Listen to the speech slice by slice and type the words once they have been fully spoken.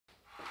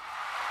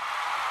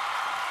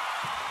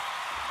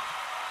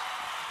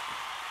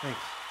Thanks.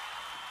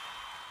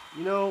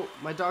 You know,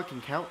 my dog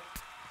can count.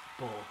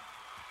 Bull.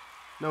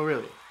 No,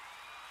 really.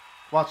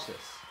 Watch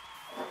this.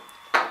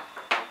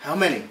 How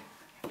many?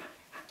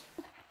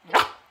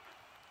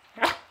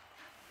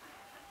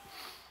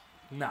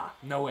 Nah,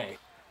 no way.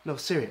 No,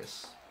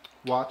 serious.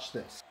 Watch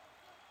this.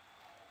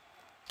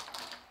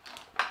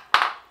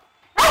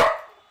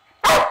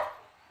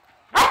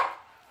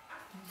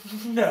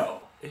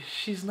 No.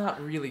 She's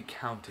not really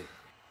counting.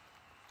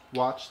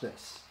 Watch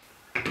this.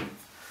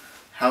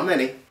 How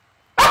many?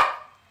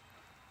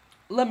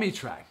 Let me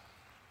try.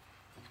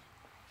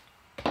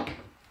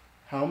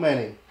 How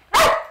many?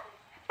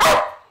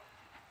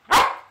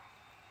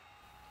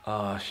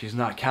 She's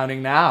not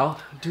counting now.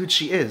 Dude,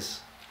 she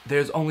is.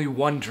 There's only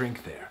one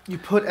drink there. You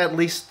put at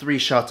least 3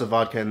 shots of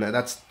vodka in there.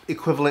 That's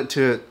equivalent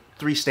to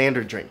 3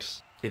 standard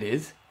drinks. It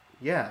is?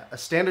 Yeah, a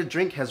standard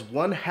drink has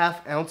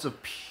 1/2 ounce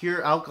of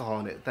pure alcohol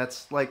in it.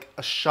 That's like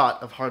a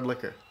shot of hard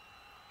liquor.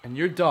 And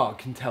your dog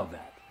can tell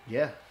that.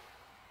 Yeah.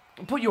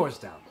 Put yours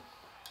down.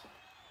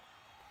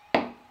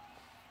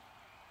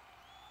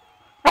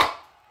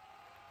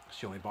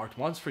 She only barked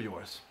once for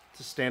yours.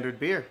 It's a standard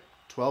beer.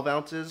 12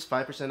 ounces,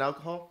 5%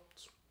 alcohol.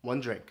 It's 1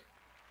 drink.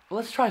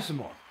 Let's try some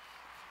more.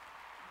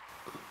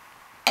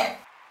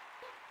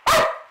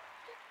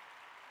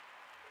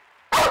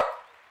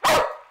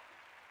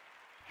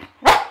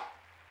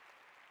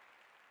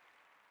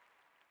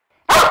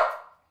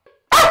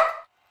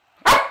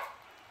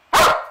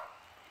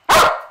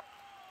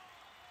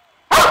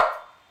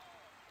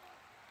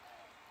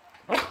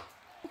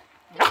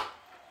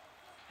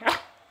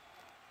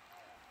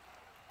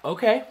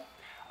 Okay,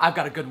 I've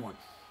got a good one.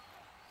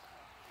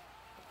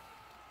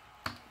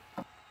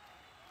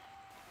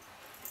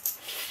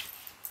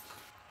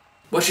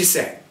 What's she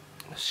saying?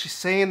 She's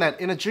saying that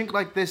in a drink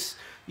like this,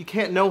 you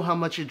can't know how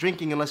much you're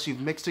drinking unless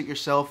you've mixed it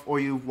yourself or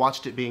you've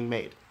watched it being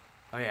made.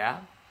 Oh yeah?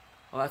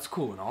 Well, that's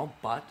cool and all,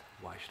 but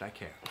why should I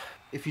care?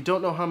 If you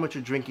don't know how much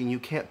you're drinking, you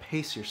can't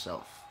pace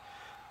yourself.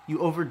 You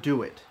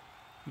overdo it.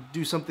 You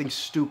do something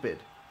stupid.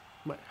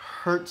 You might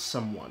hurt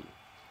someone.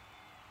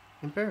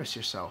 Embarrass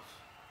yourself.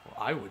 Well,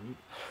 I wouldn't.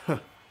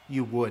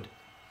 You would.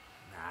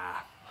 Nah.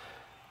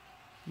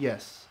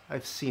 Yes,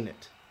 I've seen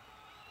it.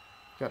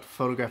 Got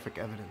photographic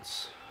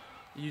evidence.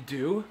 You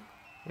do?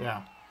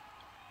 Yeah.